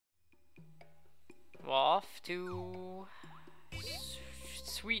off to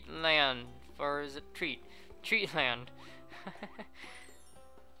Sweet Land, or is it Treat? Treat Land.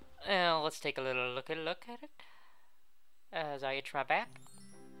 Let's take a little look at it as I itch my back.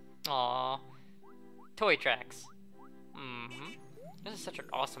 Aww, toy tracks. This is such an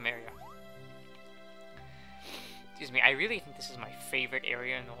awesome area. Excuse me, I really think this is my favorite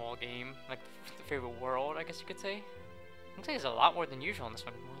area in the whole game. Like, the favorite world, I guess you could say. Looks like there's a lot more than usual in this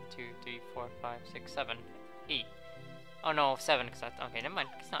one. 1, 2, 3, 4, 5, 6, 7, 8. Oh no, 7, because that's... Okay, never mind,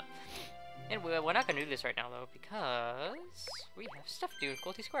 it's not. And we're not gonna do this right now, though, because we have stuff to do in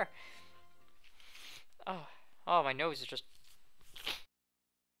Goldie Square. Oh, my nose is just...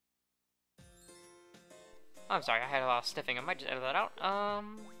 I'm sorry, I had a lot of sniffing. I might just edit that out.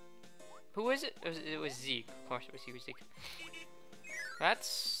 Who is it? It was Zeke. Of course it was Zeke.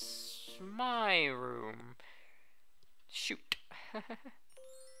 That's my room. Shoot.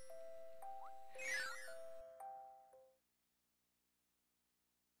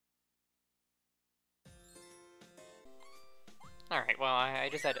 Alright, well, I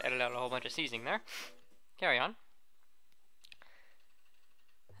just had to edit out a whole bunch of seasoning there. Carry on.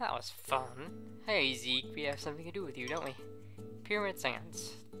 That was fun. Hey, Zeke, we have something to do with you, don't we? Pyramid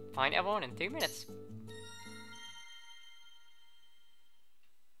Sands. Find everyone in 3 minutes.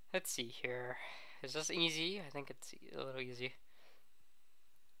 Let's see here. Is this easy? I think it's a little easy.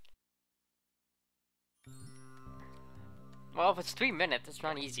 Well, if it's 3 minutes, it's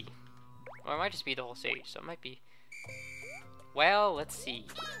not easy. Or it might just be the whole stage, so it might be... Well, let's see.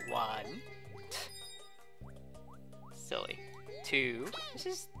 1. Silly. 2. This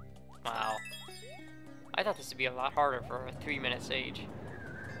is... Wow. I thought this would be a lot harder for a 3-minute stage.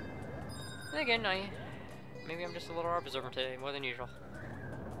 And again, maybe I'm just a little observant today, more than usual.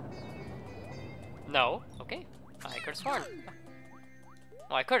 No? Okay. I could have sworn.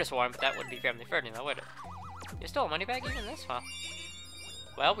 Well, I could have sworn, but that wouldn't be family friendly, though, would it? You stole a money bag even this, huh?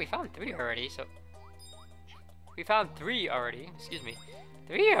 Well, we found 3 already, so... We found 3 already. Excuse me.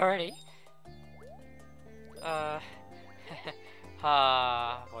 3 already?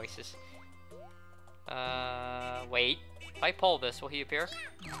 Voices. Wait. If I pull this, will he appear?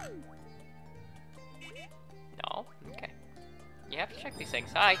 No? Okay. You have to check these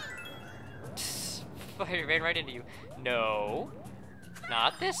things. Hi! I ran right into you. No.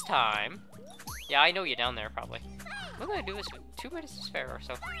 Not this time. Yeah, I know you down there, probably. We're gonna do this with 2 minutes to spare or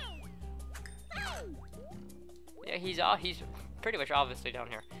so. Yeah, he's pretty much obviously down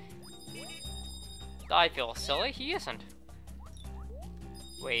here. I feel silly. He isn't.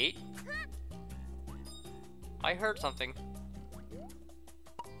 Wait. I heard something.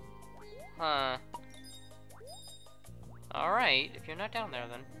 Huh. Alright, if you're not down there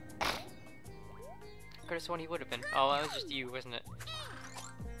then. Could've sworn he would have been. Oh, that was just you, wasn't it?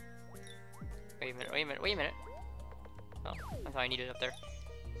 Wait a minute, wait a minute, wait a minute. Oh, I thought I needed it up there.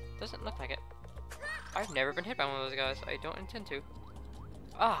 Doesn't look like it. I've never been hit by one of those guys. I don't intend to.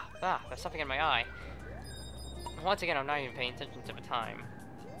 There's something in my eye. Once again, I'm not even paying attention to the time.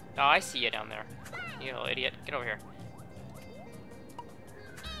 Oh, I see you down there. You little idiot. Get over here.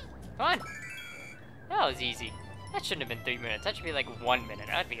 Come on! That was easy. That shouldn't have been 3 minutes. That should be like 1 minute.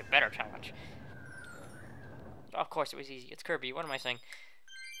 That'd be a better challenge. Of course it was easy. It's Kirby. What am I saying?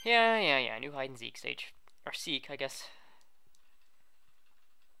 Yeah. New hide and seek stage. Or seek, I guess.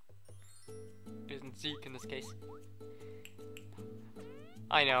 Isn't Zeke in this case.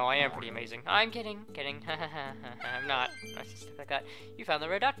 I know, I am pretty amazing. I'm kidding. I'm not. I just stuff like that. You found the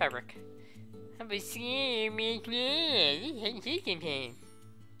red dot fabric.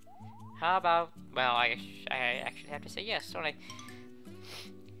 How about... Well, I actually have to say yes, don't I?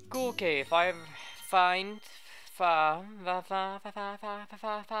 Cool, okay, if I find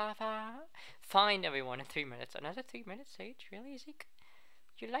everyone in 3 minutes. Another 3-minute stage? Really, Zeke?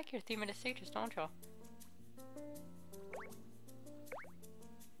 You like your 3-minute stages, don't you?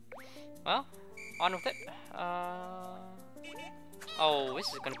 Well, on with it. Oh, this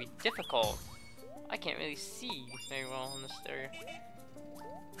is gonna be difficult. I can't really see very well in this area.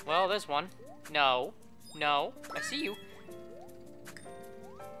 Well, there's one. No, I see you.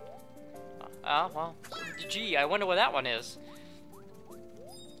 Well, gee, I wonder where that one is.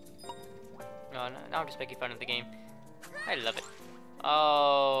 No, now I'm just making fun of the game. I love it.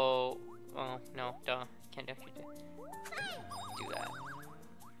 Oh, no, duh. Can't actually do that.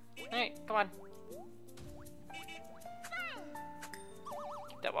 Alright, come on.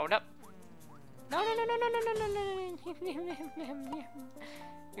 Keep that wound up. No.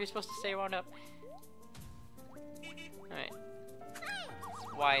 You're supposed to stay wound up. Alright.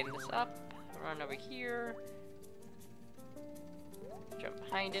 Let's widen this up. Run over here. Jump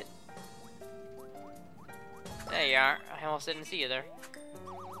behind it. There you are. I almost didn't see you there.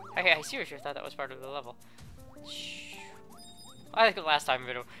 I seriously thought that was part of the level. Shh. I think the last time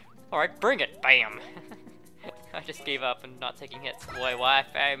video. Alright, bring it! Bam! I just gave up and not taking hits. Boy, why?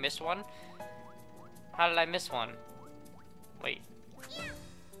 I missed one? How did I miss one? Wait. I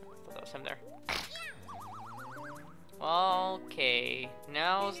thought that was him there. Okay,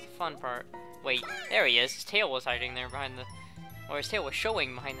 now's the fun part. Wait, there he is. His tail was hiding there behind the... Or his tail was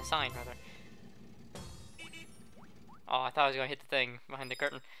showing behind the sign, rather. Oh, I thought I was gonna hit the thing behind the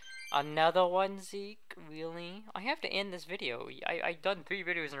curtain. Another one, Zeke? Really? I have to end this video. I've done 3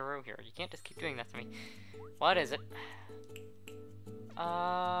 videos in a row here. You can't just keep doing that to me. What is it?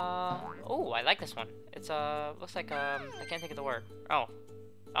 Oh, I like this one. It's, looks like, I can't think of the word. Oh,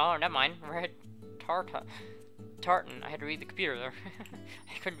 never mind. Red tartan. I had to read the computer there.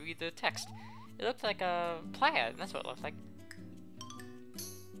 I couldn't read the text. It looked like a plaid. That's what it looks like.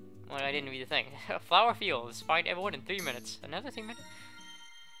 Well, I didn't read the thing. Flower fields. Find everyone in 3 minutes. Another 3 minutes?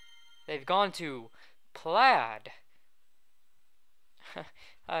 They've gone to plaid.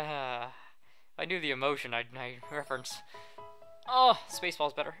 I knew the emotion I referenced. Oh,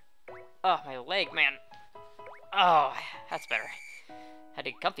 Spaceball's better. Oh, my leg, man. Oh, that's better. Had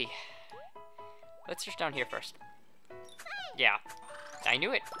to get comfy. Let's search down here first. Yeah, I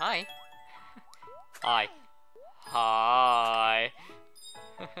knew it. Hi. Hi. Hi.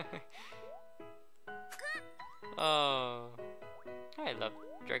 Oh, I love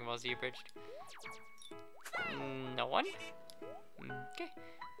Dragon Ball Z Abridged. No one? Okay.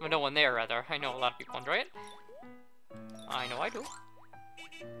 Well, no one there, rather. I know a lot of people enjoy it. I know I do.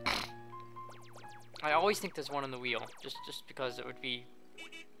 I always think there's one on the wheel, just because it would be...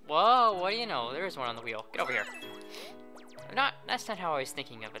 Whoa, what do you know? There is one on the wheel. Get over here. That's not how I was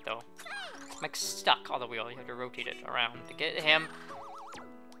thinking of it, though. I'm like stuck on the wheel. You have to rotate it around to get him.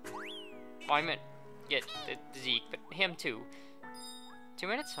 Well, I meant get Zeke, but him too. 2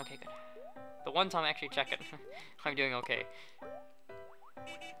 minutes? Okay, good. The one time I actually check it, I'm doing okay.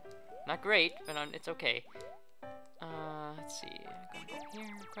 Not great, but it's okay. Let's see. I'm gonna go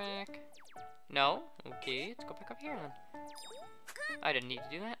here, quick. No? Okay, let's go back up here then. I didn't need to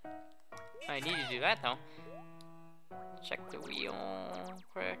do that. I need to do that though. Check the wheel,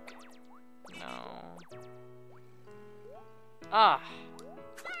 quick. No. Ah!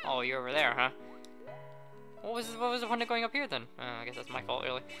 Oh, you're over there, huh? What was the point of going up here then? I guess that's my fault,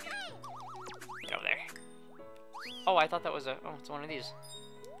 really. Get over there. Oh, I thought that was a... Oh, it's one of these.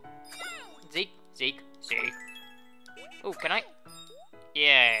 Zeke. Oh, can I?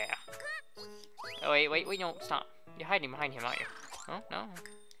 Yeah. Oh, wait, no, stop. You're hiding behind him, aren't you? Oh, no.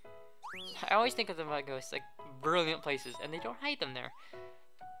 I always think of them like ghosts, like brilliant places, and they don't hide them there.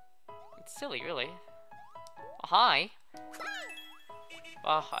 It's silly, really. Hi.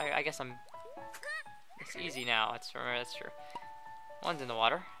 Well, I guess I'm... It's easy now, that's true. One's in the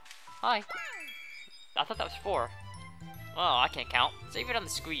water. Hi. I thought that was 4. Oh, I can't count. Save it on the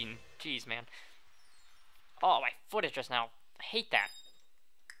screen. Jeez, man. Oh, my footage just now. I hate that.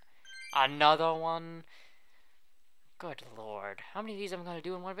 Another one. Good lord. How many of these am I gonna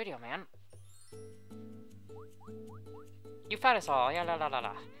do in one video, man? You found us all. Yeah, la la la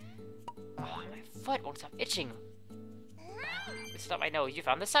la. Oh, my foot won't stop itching. It's not my nose. You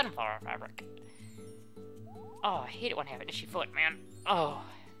found the sunflower fabric. Oh, I hate it when I have an itchy foot, man. Oh.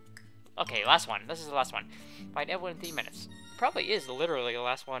 Okay, last one. This is the last one. Find everyone in 3 minutes. Probably is literally the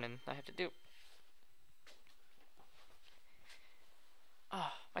last one, and I have to do.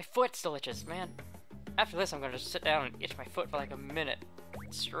 Oh, my foot still itches, man. After this, I'm gonna just sit down and itch my foot for like a minute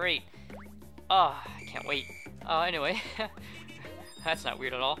straight. Oh, I can't wait. Anyway. That's not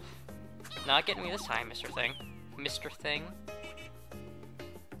weird at all. Not getting me this time, Mr. Thing. Mr. Thing.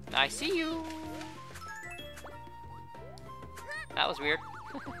 I see you. That was weird.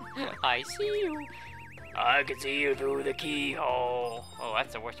 I see you. I can see you through the keyhole. Oh,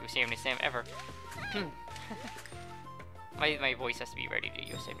 that's the worst Yosemite Sam ever. my voice has to be ready to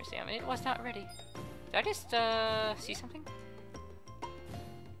Yosemite Sam. It was not ready. Did I just see something?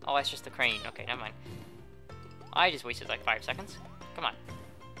 Oh, that's just the crane. Okay, never mind. I just wasted like 5 seconds. Come on.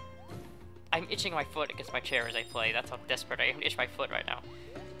 I'm itching my foot against my chair as I play. That's how desperate I am to itch my foot right now.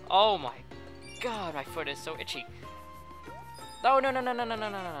 Oh my god, my foot is so itchy. No, no, no, no, no, no, no,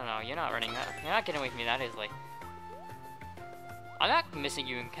 no, no, no, you're not running that. You're not getting away from me that easily. I'm not missing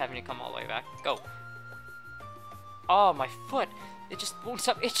you and having to come all the way back. Go. Oh, my foot. It just won't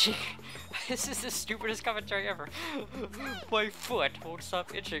stop itching. This is the stupidest commentary ever. My foot won't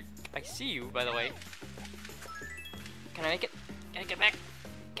stop itching. I see you, by the way. Can I make it? Can I get back?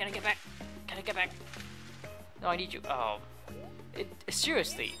 Can I get back? Can I get back? No, I need you. Oh.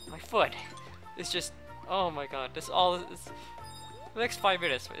 Seriously, my foot is just...